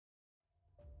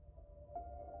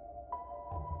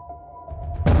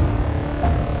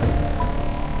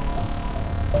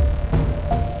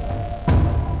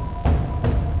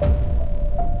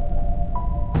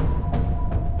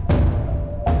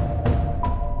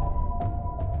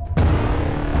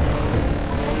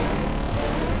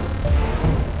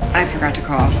forgot to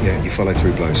call. Yeah, you followed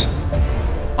through blows.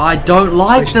 I don't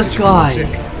like Station this says you're guy.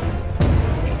 sick.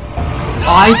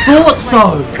 I thought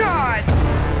so. God!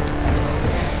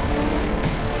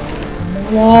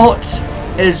 What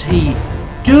is he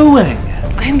doing?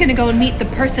 I'm gonna go and meet the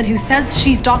person who says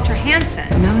she's Dr.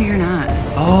 Hansen. No, you're not.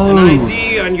 Oh. An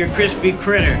ID on your crispy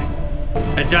critter.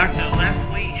 A Dr.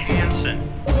 Leslie Hansen.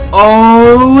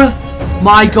 Oh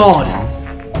my God.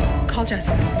 Call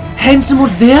Jessica. Hansen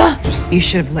was there? You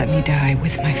should have let me die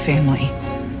with my family.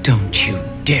 Don't you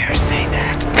dare say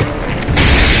that.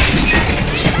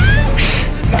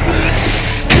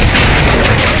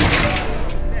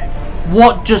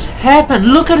 What just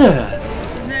happened? Look at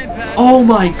her. Oh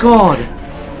my God.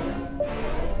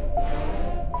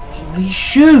 Holy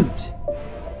shoot.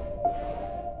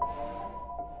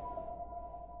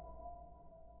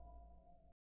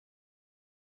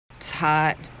 It's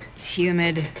hot. It's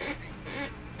humid.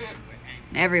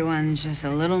 Everyone's just a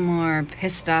little more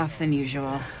pissed off than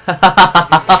usual.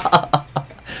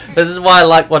 This is why I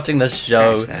like watching this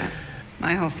show. Scratch that.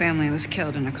 My whole family was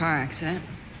killed in a car accident.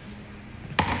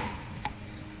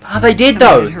 Oh, they did Some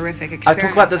though. had horrific I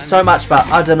talk about this experiments so on much, but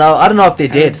I don't know. I don't know if they're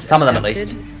I dead. was Some of them at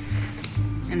abducted, least.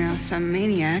 And now some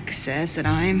maniac says that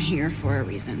I am here for a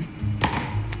reason.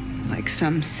 Like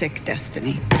some sick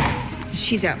destiny.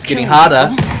 She's out getting killing harder.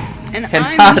 people, and And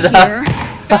I'm harder. here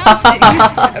bouncing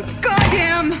a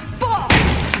goddamn ball.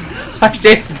 I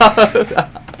said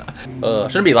so.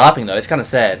 Shouldn't be laughing though. It's kind of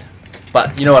sad,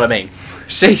 but you know what I mean.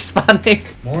 She's funny.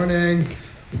 Morning.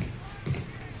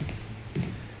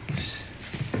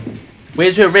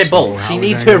 Where's her Red Bull? So She how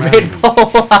needs was her hanging Red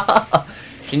Bull.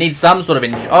 She needs some sort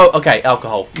of oh, okay,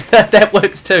 alcohol. That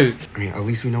works too. I mean, at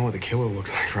least we know what the killer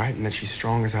looks like, right? And that she's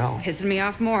strong as hell. Pissing me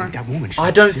off more. That woman.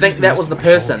 I don't think that was the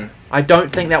person. I don't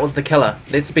think that was the killer.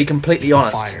 Let's be completely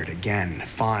honest. Fired again.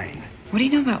 Fine. What do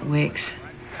you know about wigs?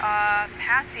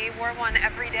 Patsy wore one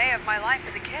every day of my life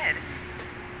as a kid.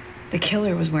 The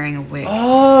killer was wearing a wig.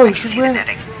 Oh, she's wearing.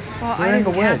 Well, I Wearing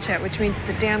didn't a wig. catch it, which means it's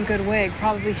a damn good wig.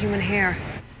 Probably human hair.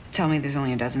 Tell me there's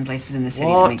only a dozen places in the city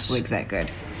What? that makes wigs that good.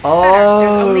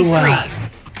 Oh. There's only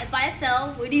 3. If I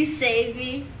fell, would you save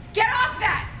me? Get off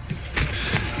that!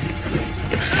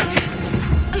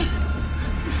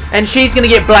 And she's gonna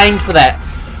get blamed for that.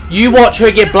 You watch her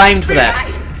get blamed for that.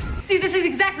 See, this is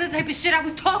exactly the type of shit I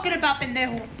was talking about,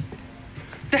 Pendejo.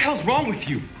 The hell's wrong with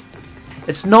you?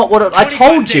 It's not what I 25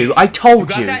 told you. days. I told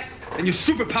got you. That? Then your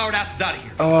superpowered ass is out of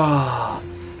here. Oh.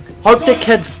 Hope the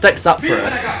kid sticks up for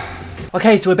it.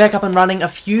 Okay, so we're back up and running. A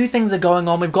few things are going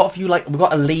on. We've got a few, we've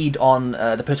got a lead on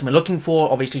the person we're looking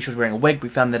for. Obviously, she was wearing a wig. We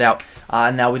found that out.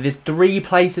 Now, there's 3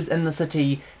 places in the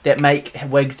city that make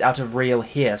wigs out of real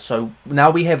hair. So now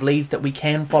we have leads that we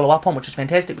can follow up on, which is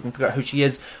fantastic. We can figure out who she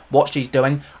is, what she's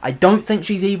doing. I don't think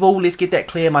she's evil. Let's get that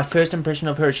clear. My first impression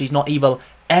of her is she's not evil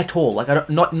at all. Like,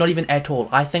 not even at all.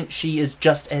 I think she is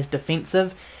just as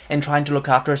defensive and trying to look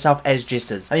after herself as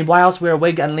Jess is. I mean, why else wear a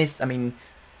wig unless, I mean,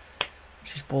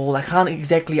 she's bald. I can't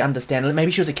exactly understand.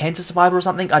 Maybe she was a cancer survivor or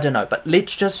something. I don't know. But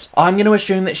let's just... I'm going to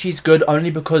assume that she's good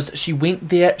only because she went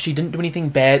there. She didn't do anything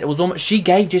bad. It was almost... She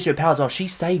gave Jess her powers. Oh, she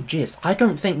saved Jess. I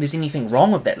don't think there's anything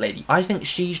wrong with that lady. I think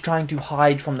she's trying to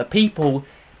hide from the people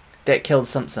that killed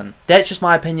Simpson. That's just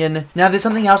my opinion. Now, there's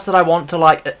something else that I want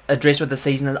to, address with the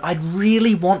season. Is I'd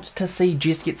really want to see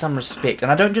Jess get some respect.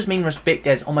 And I don't just mean respect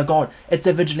as, oh my god, it's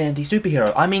a vigilante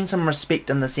superhero. I mean some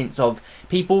respect in the sense of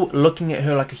people looking at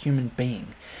her like a human being.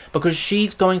 Because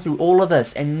she's going through all of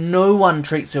this and no one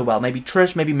treats her well. Maybe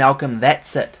Trish, maybe Malcolm,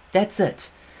 that's it. That's it.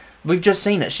 We've just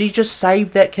seen it. She just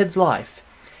saved that kid's life.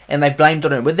 And they blamed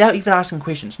on her without even asking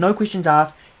questions. No questions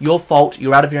asked. Your fault.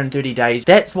 You're out of here in 30 days.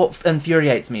 That's what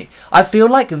infuriates me. I feel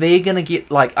like they're going to get,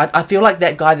 I feel like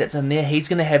that guy that's in there, he's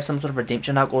going to have some sort of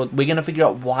redemption arc, or we're going to figure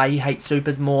out why he hates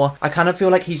supers more. I kind of feel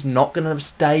like he's not going to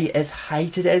stay as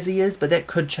hated as he is, but that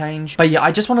could change. But yeah,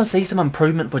 I just want to see some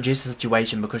improvement for Jess's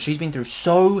situation, because she's been through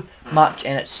so much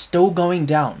and it's still going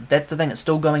down. That's the thing, it's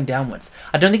still going downwards.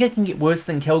 I don't think it can get worse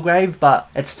than Kilgrave, but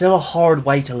it's still a hard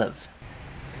way to live.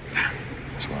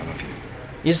 That's why I love you.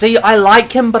 You see, I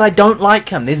like him, but I don't like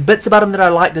him. There's bits about him that I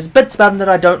like, there's bits about him that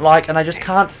I don't like, and I just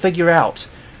can't figure out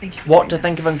what to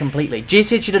think of him completely. Jess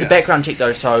said she did a background check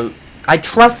though, so I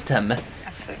trust him.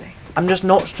 Absolutely. I'm just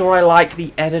not sure I like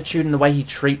the attitude and the way he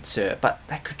treats her, but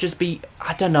that could just be,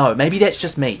 I don't know, maybe that's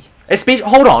just me. Especially,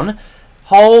 hold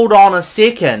on a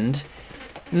second.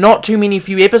 Not too many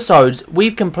few episodes,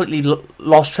 we've completely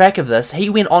lost track of this. He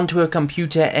went onto her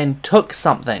computer and took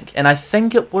something. And I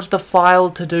think it was the file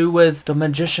to do with the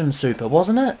magician super,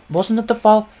 wasn't it? Wasn't it the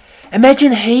file?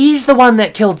 Imagine he's the one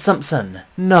that killed Simpson.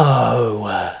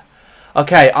 No.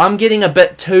 Okay, I'm getting a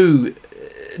bit too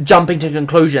jumping to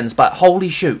conclusions, but holy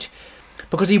shoot.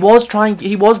 Because he was going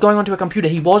onto a computer,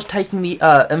 he was taking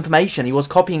the information, he was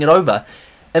copying it over.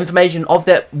 Information of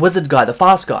that wizard guy, the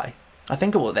fast guy. I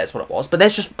think that's what it was, but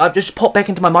that's just popped back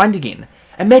into my mind again.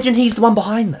 Imagine he's the one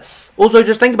behind this. Also,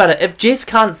 just think about it, if Jess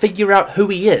can't figure out who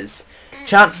he is,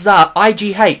 chances are,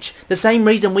 IGH, the same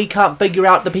reason we can't figure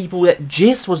out the people that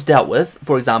Jess was dealt with,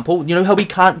 for example, you know how we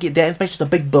can't get that information, just a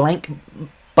big blank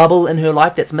bubble in her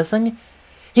life that's missing?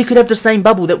 He could have the same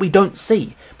bubble that we don't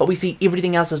see, but we see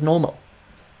everything else as normal.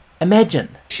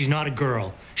 Imagine. She's not a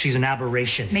girl. She's an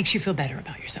aberration. Makes you feel better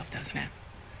about yourself, doesn't it?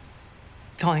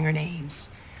 Calling her names.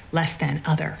 Less than,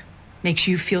 other. Makes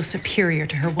you feel superior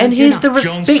to her. Well, and here's the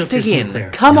respect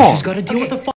again. Come now on. She's got to deal with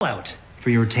the fallout for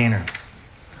your retainer.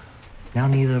 Now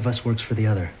neither of us works for the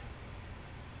other.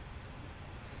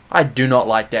 I do not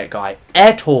like that guy.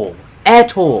 At all.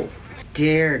 At all.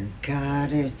 Dear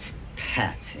God, it's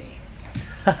Patsy.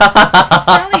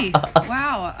 Sally!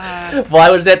 Wow, Why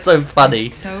was that so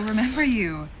funny? so remember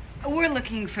you. We're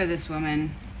looking for this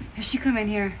woman. Has she come in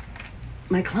here?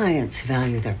 My clients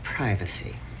value their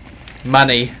privacy.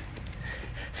 Money.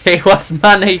 He wants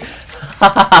money.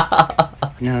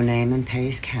 No name and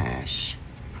pays cash.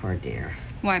 Poor dear.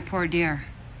 Why, poor dear.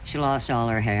 She lost all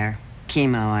her hair.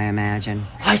 Chemo, I imagine.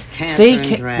 See,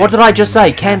 what did I just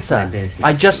say? Cancer.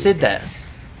 I just said that.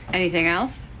 Anything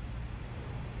else?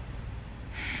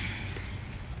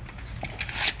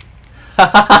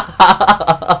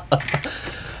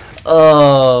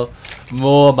 Oh,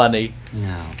 more money.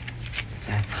 No.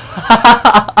 That's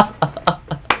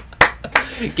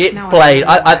Get played.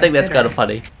 I think that's kind of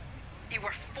funny. You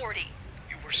were 40.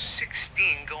 You were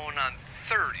 16 going on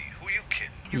 30. Who you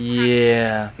kidding?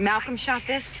 Yeah. Malcolm shot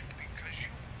this?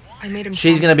 I made him.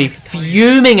 She's gonna be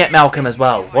fuming at Malcolm as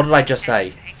well. What did I just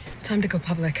say? Time to go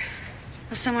public.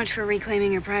 Well, so much for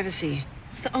reclaiming your privacy.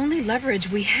 It's the only leverage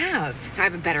we have. I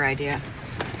have a better idea.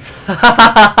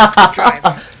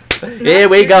 Here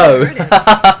we go.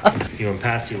 You and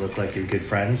Patsy look like you're good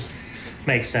friends.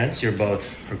 Makes sense. You're both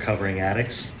recovering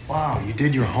addicts. Wow, you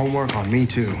did your homework on me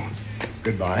too.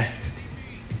 Goodbye.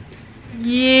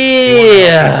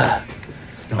 Yeah.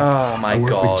 No, Oh my I work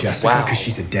God. with Jessica Wow. because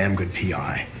she's a damn good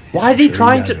PI. Why is he Sure,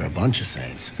 trying you guys to? are a bunch of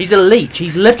saints. He's a leech.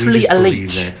 He's We literally just a believe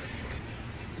leech. that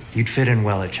you'd fit in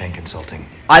well at Chain Consulting.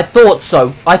 I thought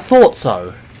so. I thought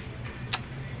so.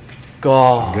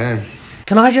 God. Okay.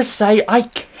 Can I just say, I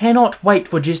cannot wait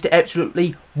for Jess to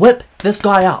absolutely whip this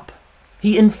guy up.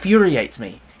 He infuriates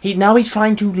me. Now he's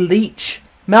trying to leech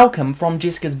Malcolm from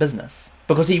Jessica's business.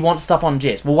 Because he wants stuff on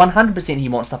Jess. Well, 100% he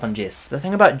wants stuff on Jess. The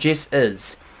thing about Jess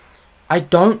is, I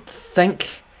don't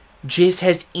think Jess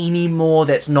has any more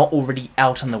that's not already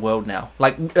out in the world now.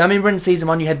 Like, I remember in season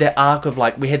 1 you had that arc of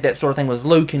like, we had that sort of thing with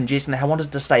Luke and Jess and they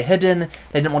wanted to stay hidden.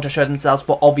 They didn't want to show themselves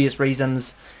for obvious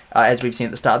reasons, as we've seen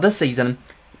at the start of this season.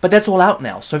 But that's all out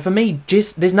now. So for me,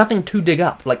 Jess, there's nothing to dig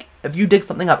up. Like, if you dig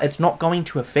something up, it's not going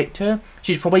to affect her.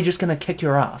 She's probably just going to kick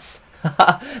your ass.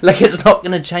 Like, it's not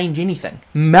going to change anything.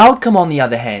 Malcolm, on the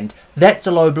other hand, that's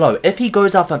a low blow. If he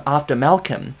goes after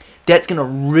Malcolm, that's going to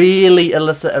really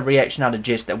elicit a reaction out of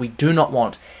Jess that we do not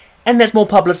want. And that's more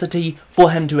publicity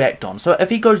for him to act on. So if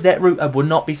he goes that route, I would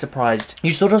not be surprised.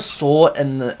 You sort of saw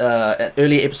in the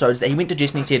earlier episodes that he went to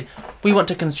Jess and he said, we want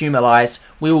to consume Elias.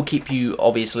 We will keep you,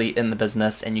 obviously, in the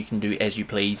business and you can do as you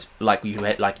please, like you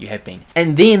have been.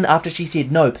 And then, after she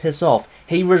said, no, piss off,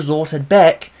 he resorted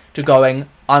back to going,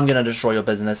 I'm going to destroy your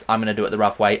business. I'm going to do it the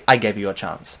rough way. I gave you a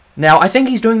chance. Now, I think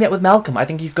he's doing that with Malcolm. I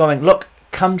think he's going, look,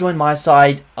 come join my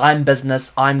side. I'm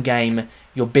business. I'm game.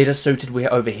 You're better suited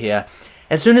over here.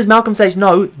 As soon as Malcolm says,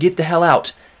 no, get the hell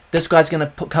out, this guy's going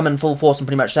to come in full force and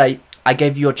pretty much say, I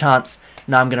gave you a chance,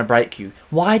 now I'm going to break you.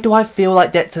 Why do I feel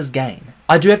like that's his game?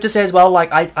 I do have to say as well,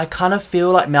 like, I kind of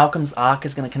feel like Malcolm's arc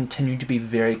is going to continue to be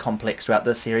very complex throughout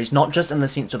this series, not just in the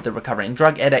sense of the recovering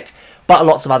drug addict, but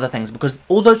lots of other things, because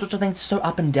all those sorts of things are so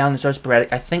up and down and so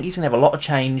sporadic. I think he's going to have a lot of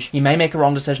change. He may make a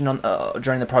wrong decision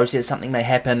during the process, something may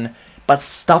happen, but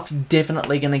stuff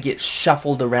definitely going to get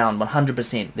shuffled around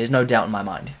 100%. There's no doubt in my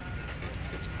mind.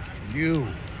 You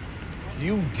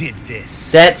did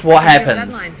this. That's what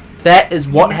happens. That is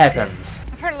what happens.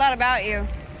 I've heard a lot about you.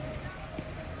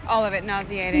 All of it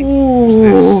nauseating.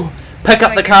 Ooh. Pick up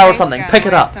Like the your car or face something. got Pick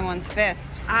it away up. Someone's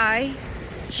fist.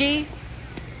 I-G-H.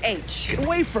 Get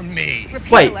away from me.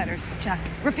 Repeat Wait. the letters, Jess.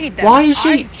 Repeat them. Why is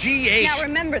she... IGH. Now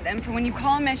remember them for when you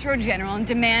call Metro General and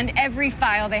demand every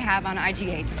file they have on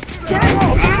IGH.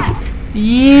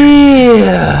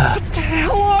 Yeah. What the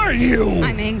hell are you?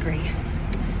 I'm angry.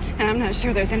 And I'm not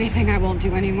sure there's anything I won't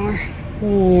do anymore.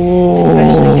 Ooh.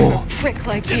 Especially to a prick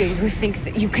like you who thinks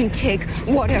that you can take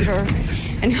whatever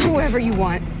and whoever you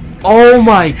want. Oh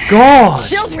my god!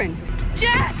 Children!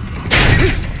 Jack!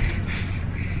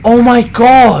 Oh my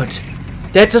god!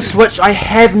 That's a switch I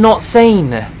have not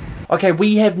seen. Okay,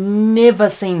 we have never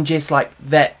seen Jess like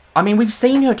that. I mean, we've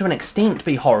seen her to an extent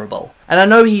be horrible. And I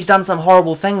know he's done some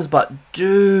horrible things, but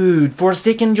dude, for a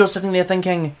second you're sitting there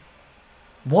thinking,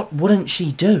 what wouldn't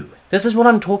she do? This is what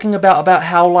I'm talking about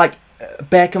how like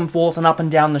back and forth and up and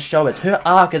down the show is. Her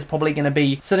arc is probably going to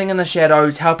be sitting in the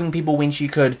shadows, helping people when she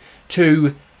could,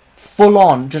 to full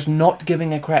on just not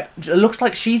giving a crap. It looks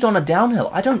like she's on a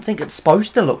downhill. I don't think it's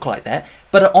supposed to look like that,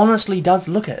 but it honestly does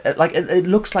look it. It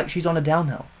looks like she's on a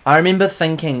downhill. I remember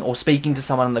thinking or speaking to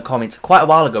someone in the comments quite a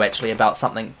while ago actually about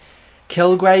something.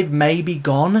 Kilgrave may be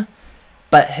gone,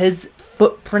 but his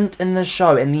footprint in the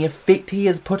show and the effect he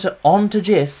has put it onto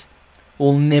Jess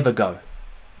will never go.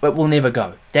 It will never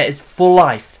go. That is for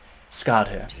life scarred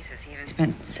her.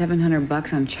 Spent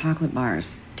 $700 on chocolate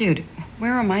bars. Dude,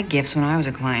 where were my gifts when I was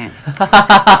a client?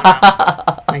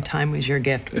 My time was your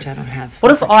gift, which I don't have.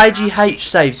 What if IGH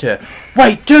saves her?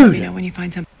 Wait, dude! You know when you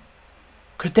find something.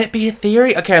 Could that be a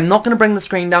theory? Okay, I'm not going to bring the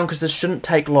screen down because this shouldn't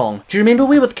take long. Do you remember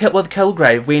with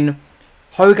Kilgrave when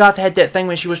Hogarth had that thing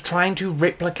where she was trying to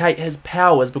replicate his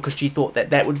powers because she thought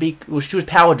that would be... Well, she was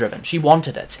power driven. She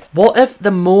wanted it. What if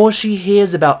the more she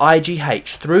hears about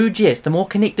IGH through Jess, the more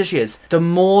connected she is, the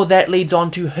more that leads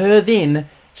on to her then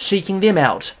seeking them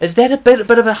out? Is that a bit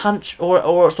of a hunch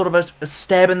or sort of a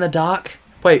stab in the dark?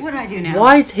 Wait, What do I do now?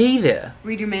 why is he there?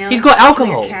 Read your mail. He's got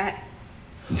alcohol. Play a cat.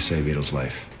 You saved Vito's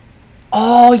life,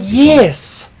 Oh,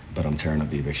 yes! but I'm tearing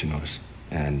up the eviction notice.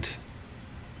 And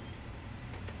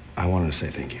I wanted to say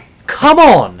thank you. Come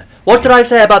on! What did I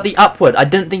say about the upward? I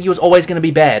didn't think he was always going to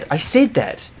be bad. I said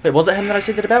that. Wait, was it him that I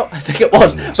said that about? I think it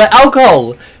was. But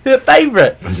alcohol! Her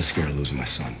favourite! I'm just scared of losing my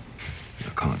son. I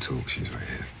can't talk. She's right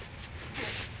here.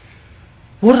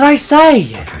 What did I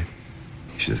say? Okay.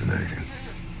 She doesn't know anything.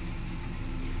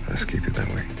 Let's keep it that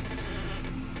way.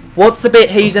 What's the bet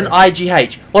he's an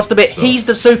IGH? What's the bet he's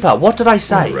the super? What did I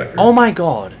say? Oh my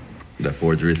god. That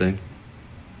forgery thing?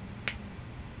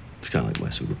 It's kind of like my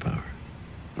superpower.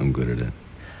 I'm good at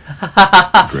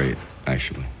it. Great,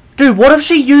 actually. Dude, what if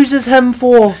she uses him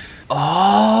for... I'm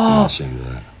Oh, not ashamed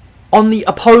of that. on the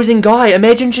opposing guy.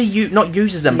 Imagine she not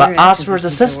uses him, but Your asks ass for his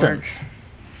is a piece of work. assistance.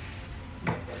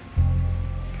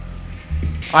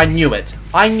 I knew it.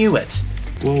 I knew it.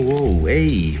 Whoa, whoa,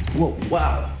 hey. Whoa,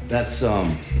 wow. That's,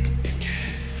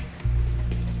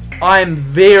 I'm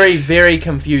very, very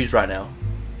confused right now.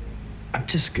 I'm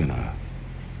just gonna...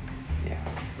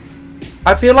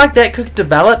 I feel like that could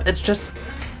develop. It's just...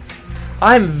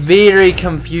 I'm very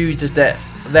confused as that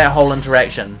whole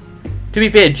interaction. To be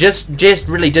fair, Jess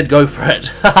really did go for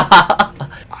it.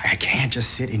 I can't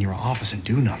just sit in your office and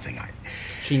do nothing.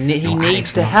 He needs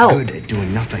addicts to are not help. good at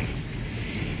doing nothing.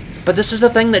 But this is the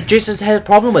thing that Jess has had a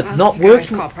problem with. Not You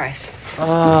guys working... call price.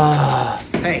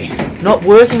 Hey, Not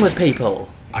working with people.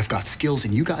 I've got skills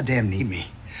and you goddamn need me.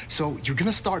 So you're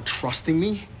gonna start trusting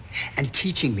me and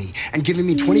teaching me and giving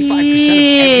me 25% of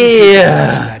everything that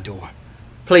comes through that door.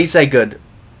 Please say good.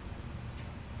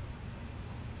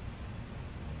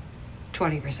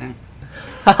 20%.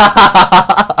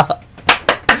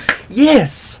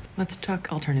 Yes! Let's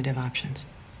talk alternative options.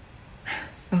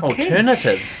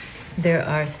 Alternatives. There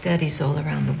are studies all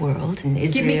around the world in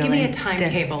Israel. Give me a and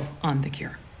timetable on the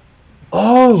cure.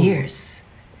 Oh! years,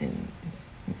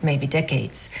 maybe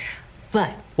decades.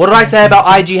 But What did I say about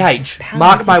IGH?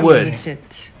 Mark my words.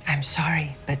 I'm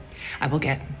sorry, but I will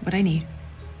get what I need.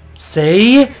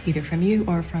 See? Either from you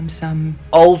or from some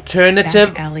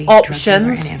Alternative back alley drug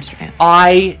dealer options. in Amsterdam.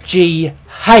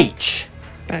 IGH.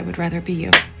 But I would rather be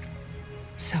you.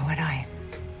 So would I.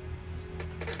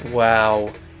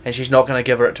 Wow. And she's not going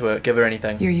to give her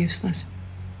anything. You're useless.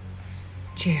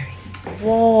 Jerry.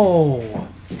 Whoa.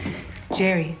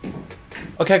 Jerry.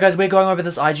 Okay guys, we're going over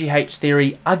this IGH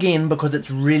theory again because it's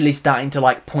really starting to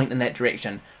like point in that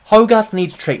direction. Hogarth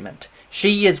needs treatment.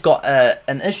 She has got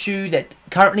an issue that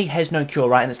currently has no cure,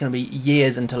 right? And it's going to be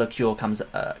years until a cure comes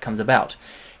about.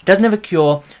 She doesn't have a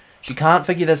cure. She can't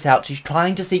figure this out. She's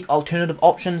trying to seek alternative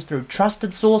options through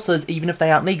trusted sources, even if they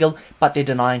aren't legal, but they're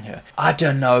denying her. I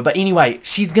don't know. But anyway,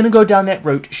 she's going to go down that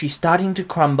route. She's starting to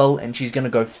crumble, and she's going to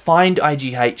go find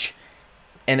IGH,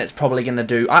 and it's probably going to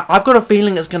do... I've got a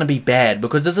feeling it's going to be bad,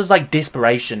 because this is like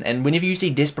desperation, and whenever you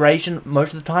see desperation,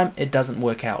 most of the time, it doesn't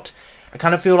work out. I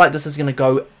kind of feel like this is going to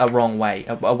go a wrong way,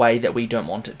 a way that we don't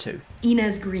want it to.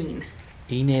 Inez Green.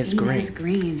 Inez Inez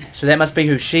Green. Green. So that must be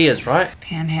who she is, right?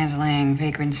 Panhandling,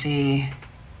 vagrancy.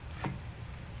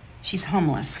 She's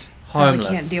homeless. Probably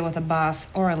Homeless. can't deal with a boss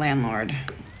or a landlord.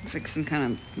 It's like some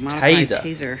kind of modified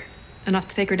taser. Enough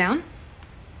to take her down?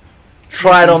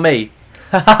 Try it on me.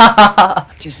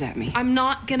 Just zap me. I'm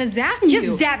not gonna zap you.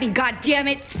 Just zap me,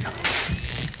 goddammit!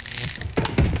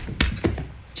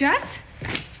 Jess?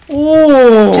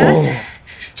 Oh. Jess?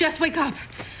 Jess, wake up.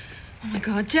 Oh my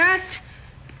God, Jess.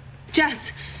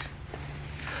 Jess.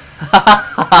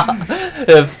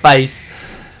 Her face.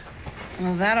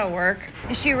 Well, that'll work.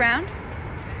 Is she around?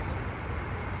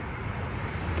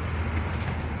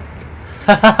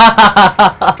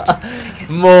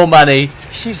 More money.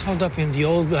 She's holed up in the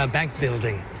old bank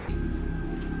building.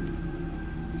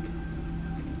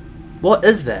 What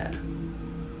is that?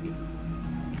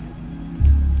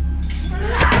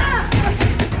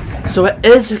 So it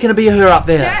is gonna be her up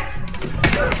there. Jess.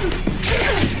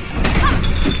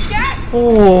 Jess.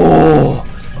 Oh.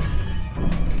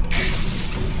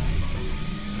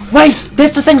 Wait,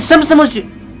 that's the thing. Simpson was.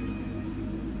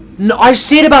 No, I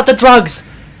said about the drugs.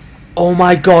 Oh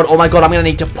my god, I'm gonna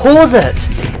need to pause it.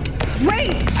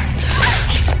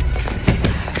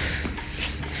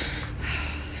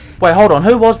 Wait, hold on,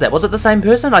 who was that? Was it the same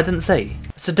person? I didn't see.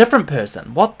 It's a different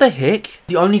person. What the heck?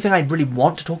 The only thing I really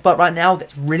want to talk about right now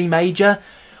that's really major,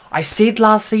 I said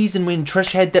last season when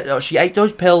Trish had that, she ate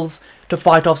those pills to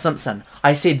fight off Simpson.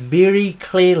 I said very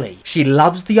clearly, she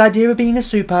loves the idea of being a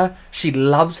super, she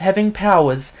loves having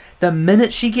powers. The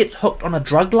minute she gets hooked on a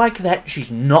drug like that, she's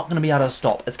not going to be able to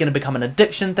stop. It's going to become an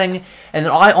addiction thing, and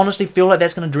I honestly feel like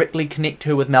that's going to directly connect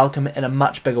her with Malcolm in a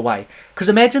much bigger way. Because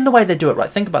imagine the way they do it, right?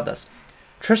 Think about this.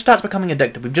 Trish starts becoming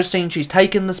addicted. We've just seen she's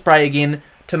taken the spray again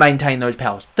to maintain those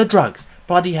powers. The drugs.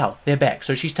 Bloody hell. They're back.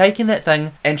 So she's taken that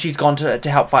thing and she's gone to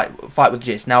help fight with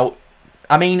Jess. Now,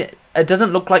 I mean, it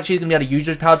doesn't look like she's going to be able to use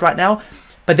those powers right now,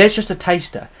 but that's just a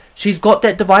taster. She's got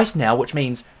that device now, which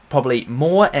means probably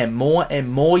more and more and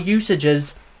more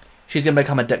usages, she's going to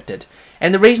become addicted.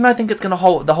 And the reason I think it's going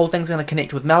to the whole thing's going to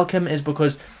connect with Malcolm is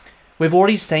because we've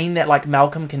already seen that, like,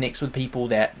 Malcolm connects with people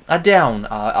that are down,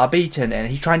 are beaten, and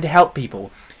he's trying to help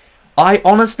people. I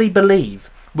honestly believe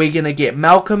we're going to get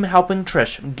Malcolm helping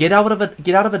Trish get out of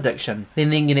addiction, then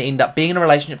they're going to end up being in a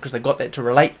relationship because they've got that to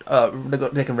relate,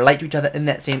 they can relate to each other in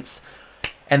that sense,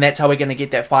 and that's how we're going to get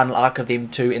that final arc of them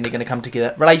two, and they're going to come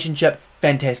together. Relationship,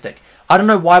 fantastic. I don't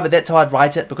know why, but that's how I'd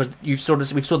write it, because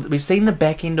we've seen the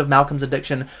back end of Malcolm's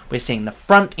addiction, we're seeing the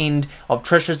front end of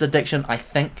Trish's addiction. I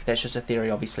think that's just a theory,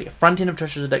 obviously. A front end of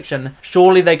Trish's addiction.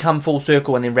 Surely they come full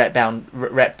circle and then wrap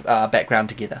background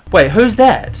together. Wait, who's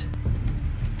that?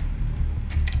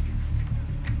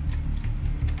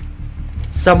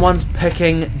 Someone's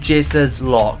picking Jess's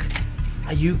lock.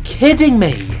 Are you kidding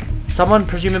me? Someone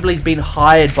presumably has been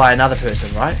hired by another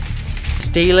person, right?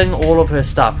 Stealing all of her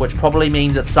stuff, which probably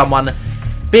means it's someone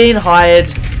being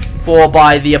hired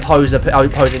by the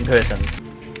opposing person.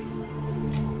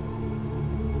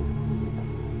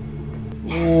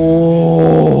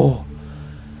 Oh,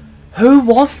 who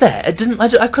was that? It didn't.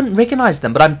 I couldn't recognize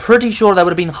them, but I'm pretty sure they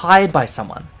would have been hired by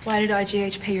someone. Why did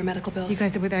IGH pay your medical bills? You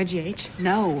guys are with IGH?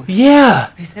 No.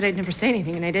 Yeah. I said I'd never say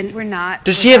anything, and I didn't. We're not.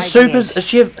 Does she have supers? Does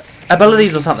she have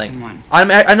abilities or something?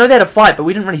 I know they had a fight, but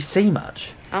we didn't really see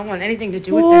much. I don't want anything to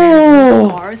do with Those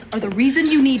scars are the reason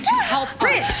you need to help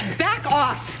Trish. Back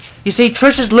off. You see,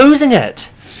 Trish is losing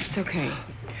it. It's okay.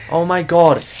 Oh my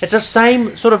god. It's the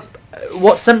same sort of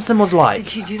what Simpson was like. Did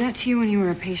she do that to you when you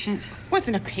were a patient? I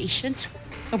wasn't a patient.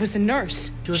 I was a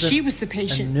nurse. She was the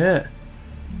patient. A nurse.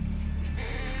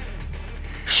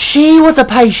 She was a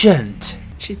patient.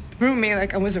 She threw me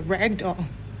like I was a rag doll.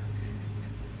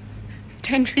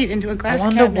 10 feet into a glass I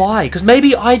wonder cabinet. why. Because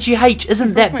maybe IGH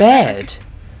isn't that bad.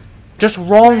 Just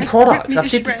wrong products. I've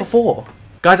said this before.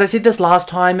 Guys, I said this last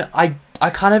time. I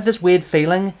kind of have this weird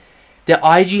feeling that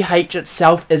IGH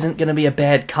itself isn't going to be a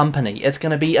bad company. It's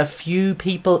going to be a few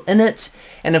people in it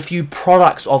and a few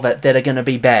products of it that are going to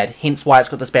be bad. Hence why it's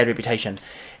got this bad reputation.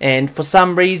 And for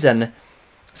some reason,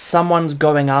 someone's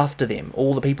going after them.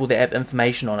 All the people that have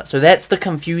information on it. So that's the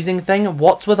confusing thing.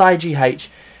 What's with IGH?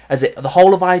 Is it the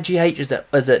whole of IGH? Is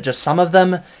it just some of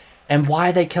them? And why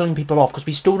are they killing people off? Because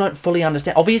we still don't fully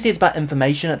understand. Obviously, it's about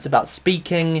information. It's about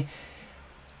speaking.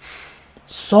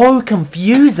 So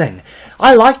confusing.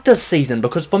 I like this season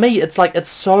because for me, it's like it's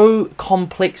so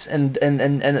complex in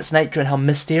its nature and how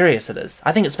mysterious it is.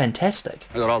 I think it's fantastic.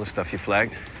 I got all the stuff you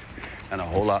flagged, and a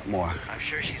whole lot more. I'm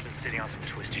sure she's been sitting on some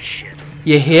twisted shit.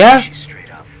 You hear? She's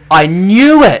straight up. I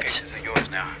knew it. Okay, yours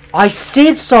now. I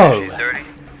said so. She's dirty.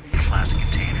 Plastic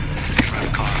container.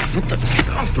 Drive car. What the? Get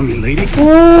off from me, lady.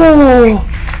 Oh.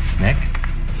 Nick?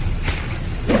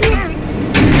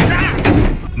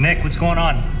 Nick, what's going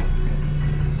on?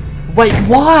 Wait,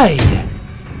 why?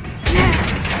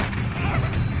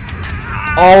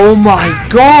 Oh my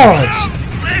god!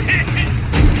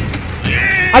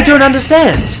 I don't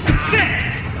understand.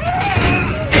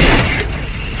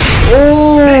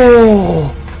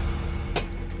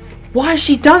 Why has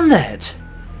she done that?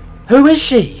 Who is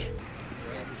she?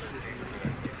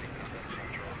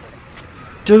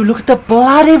 Dude, look at the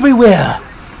blood everywhere.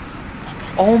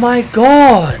 Oh my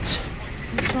god.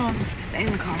 What's wrong? Stay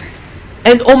in the car.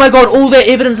 And oh my god, all that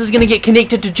evidence is going to get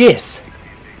connected to Jess.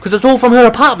 Because it's all from her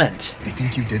apartment. They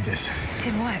think you did this.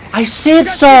 Did what? I said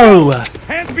so.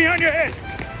 Hands behind your head.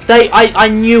 I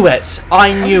knew it.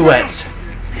 I knew it.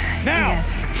 Now.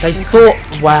 Yes. They thought,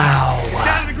 wow.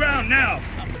 Down on the ground now.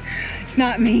 It's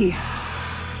not me.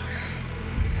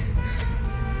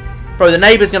 Bro, the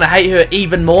neighbor's going to hate her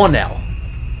even more now.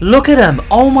 Look at him.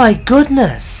 Oh my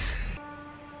goodness.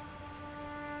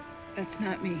 That's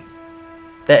not me.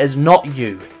 That is not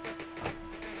you.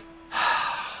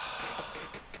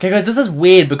 Okay guys, this is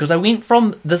weird because I went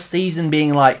from this season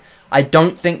being like, I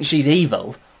don't think she's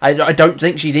evil. I don't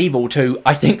think she's evil to,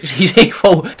 I think she's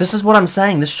evil. This is what I'm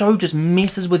saying. The show just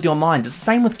messes with your mind. It's the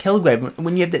same with Kilgrave.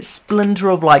 When you have that splinter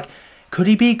of like, could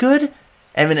he be good?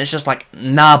 And then it's just like,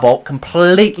 nah, Bolt,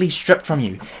 completely stripped from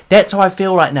you. That's how I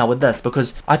feel right now with this,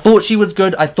 because I thought she was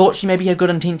good. I thought she maybe had good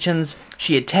intentions.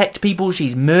 She attacked people.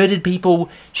 She's murdered people.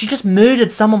 She just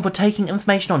murdered someone for taking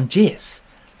information on Jess.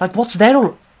 Like, what's that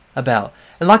all about?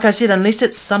 And like I said, unless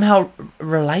it's somehow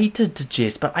related to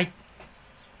Jess, but I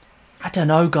don't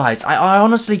know, guys. I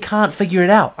honestly can't figure it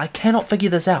out. I cannot figure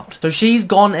this out. So she's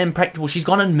gone impractical. She's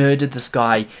gone and murdered this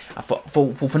guy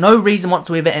for no reason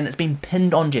whatsoever, and it's been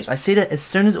pinned on Jess. I said it as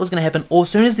soon as it was going to happen, or as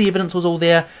soon as the evidence was all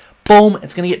there. Boom,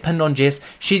 it's going to get pinned on Jess.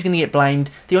 She's going to get blamed.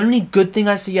 The only good thing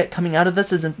I see yet coming out of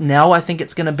this is now I think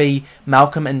it's going to be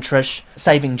Malcolm and Trish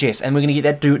saving Jess. And we're going to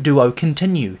get that duo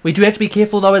continue. We do have to be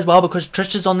careful though as well, because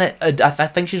Trish is on that, I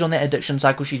think she's on that addiction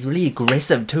cycle. She's really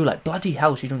aggressive too. Like, bloody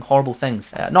hell, she's doing horrible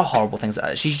things. Not horrible things.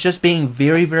 She's just being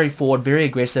very, very forward, very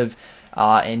aggressive.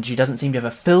 And she doesn't seem to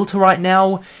have a filter right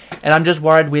now. And I'm just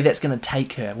worried where that's going to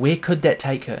take her. Where could that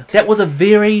take her? That was a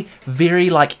very,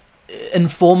 very, like,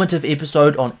 informative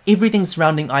episode on everything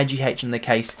surrounding IGH in the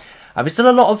case. There's still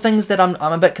a lot of things that I'm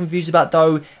a bit confused about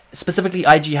though, specifically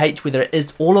IGH, whether it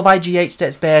is all of IGH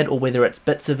that's bad or whether it's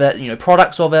bits of it, you know,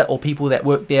 products of it or people that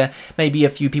work there, maybe a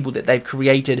few people that they've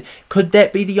created. Could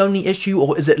that be the only issue,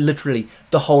 or is it literally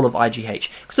the whole of IGH?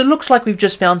 Because it looks like we've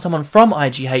just found someone from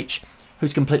IGH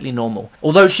who's completely normal.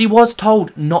 Although she was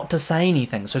told not to say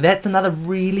anything, so that's another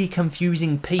really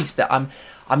confusing piece that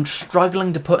I'm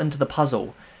struggling to put into the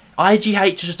puzzle.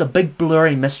 IGH is just a big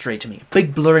blurry mystery to me.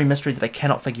 Big blurry mystery that I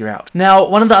cannot figure out. Now,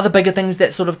 one of the other bigger things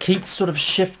that sort of keeps sort of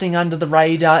shifting under the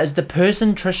radar is the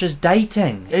person Trish is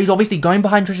dating. He's obviously going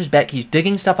behind Trish's back. He's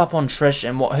digging stuff up on Trish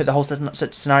and what the whole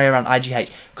scenario around IGH.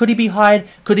 Could he be hired?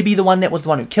 Could he be the one that was the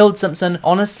one who killed Simpson?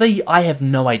 Honestly, I have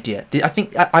no idea.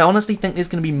 I honestly think there's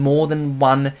going to be more than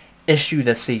one issue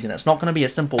this season. It's not going to be a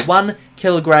simple one.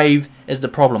 Kilgrave is the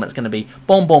problem. It's going to be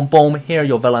boom, boom, boom. Here are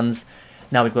your villains.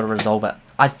 Now we've got to resolve it.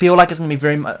 I feel like it's going to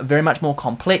be very much more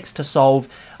complex to solve.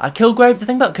 Kilgrave, the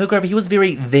thing about Kilgrave, he was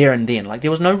very there and then. Like,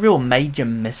 there was no real major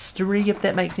mystery, if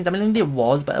that makes sense. I mean, there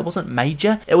was, but it wasn't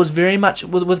major. It was very much,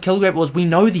 with Kilgrave, it was, we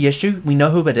know the issue, we know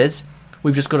who it is.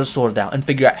 We've just got to sort it out and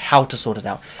figure out how to sort it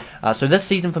out. So this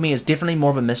season for me is definitely more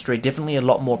of a mystery, definitely a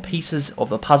lot more pieces of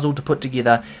the puzzle to put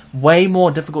together, way more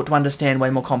difficult to understand,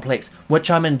 way more complex, which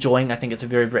I'm enjoying. I think it's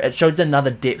a it shows another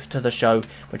depth to the show,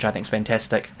 which I think is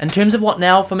fantastic. In terms of what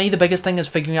now, for me the biggest thing is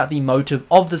figuring out the motive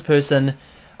of this person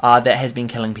that has been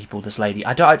killing people, this lady.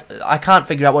 I can't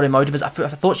figure out what her motive is. I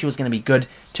thought she was going to be good,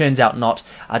 turns out not.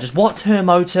 Just what's her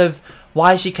motive?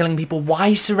 Why is she killing people?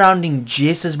 Why surrounding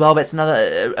Jess as well? That's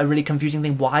another a really confusing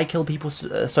thing. Why kill people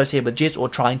associated with Jess or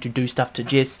trying to do stuff to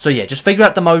Jess? So yeah, just figure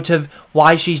out the motive,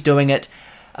 why she's doing it,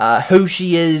 who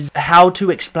she is, how to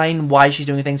explain why she's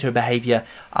doing things, her behaviour,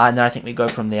 and then I think we go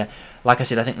from there. Like I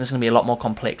said, I think this is going to be a lot more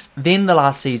complex than the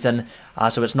last season,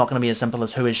 so it's not going to be as simple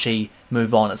as who is she,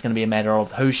 move on. It's going to be a matter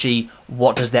of who's she,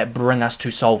 what does that bring us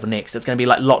to solve next. It's going to be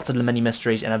like lots of mini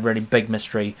mysteries and a really big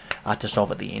mystery to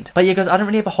solve at the end. But yeah guys, I don't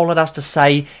really have a whole lot else to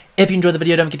say. If you enjoyed the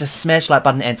video, don't forget to smash the like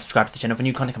button and subscribe to the channel for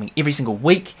new content coming every single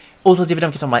week. Also, if you don't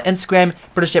get on my Instagram,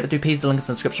 BritishChap with 2 P's, the link in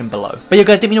the description below. But yeah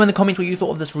guys, let me know in the comments what you thought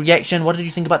of this reaction. What did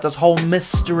you think about this whole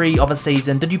mystery of a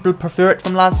season? Did you prefer it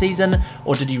from last season,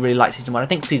 or did you really like season 1? I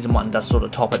think season 1 does sort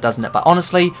of top it, doesn't it? But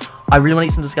honestly, I really want to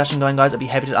get some discussion going, guys. I'd be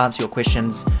happy to answer your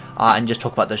questions and just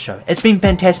talk about this show. It's been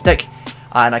fantastic,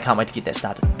 and I can't wait to get that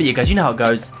started. But yeah guys, you know how it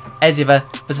goes. As ever,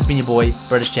 this has been your boy,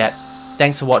 BritishChap.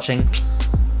 Thanks for watching,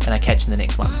 and I'll catch you in the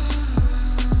next one.